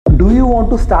Do you want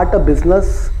to start a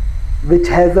business which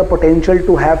has the potential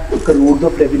to have crores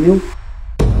of revenue?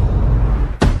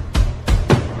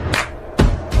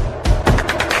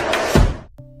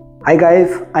 Hi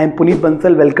guys, I am Punit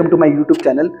Bansal. Welcome to my YouTube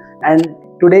channel, and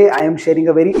today I am sharing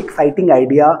a very exciting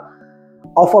idea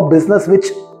of a business which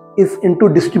is into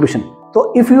distribution.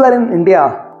 So if you are in India,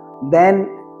 then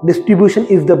distribution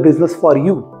is the business for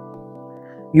you.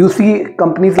 You see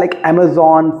companies like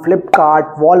Amazon,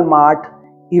 Flipkart, Walmart,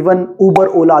 even Uber,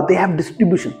 Ola, they have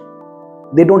distribution.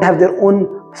 They don't have their own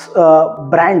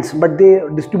brands, but they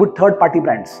distribute third-party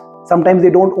brands. Sometimes they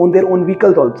don't own their own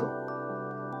vehicles also.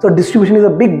 So distribution is a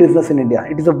big business in India.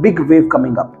 It is a big wave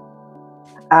coming up.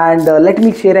 And let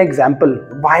me share an example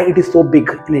why it is so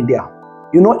big in India.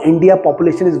 You know, India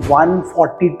population is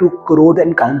 142 crore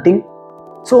and counting.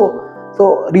 So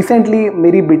recently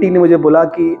मेरी बेटी ने मुझे बोला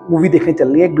कि movie देखने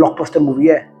चल रही है, एक ब्लॉकबस्टर मूवी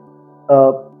है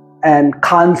एंड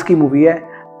खान्स की मूवी है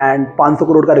एंड 500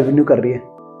 करोड़ का रेवेन्यू कर रही है.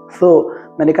 सो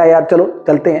मैंने कहा यार चलो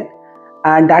चलते हैं.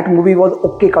 And that movie was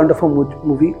okay kind of a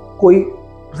movie. कोई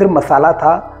सिर्फ मसाला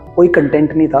था, कोई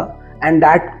कंटेंट नहीं था, and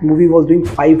that movie was doing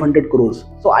 500 crore.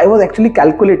 So I was actually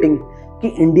calculating कि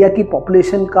इंडिया की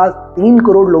पॉपुलेशन का 3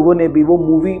 करोड़ लोगों ने भी वो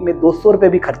मूवी में 200 रुपये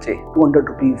भी खर्चे, 200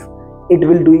 rupees, it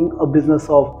will doing a business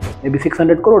of maybe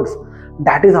 600 crores.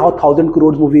 That is how 1000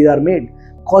 crores movies are made,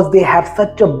 because they have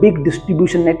such a big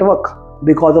distribution network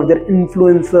because of their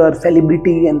influencer,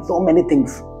 celebrity and so many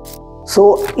things. So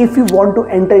if you want to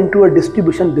enter into a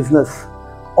distribution business,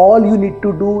 all you need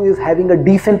to do is having a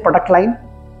decent product line,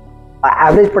 an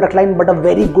average product line, but a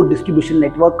very good distribution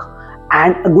network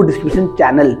and a good distribution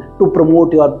channel to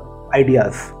promote your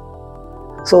ideas.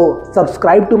 So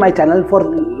subscribe to my channel for a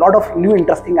lot of new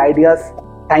interesting ideas.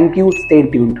 Thank you. Stay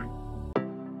tuned.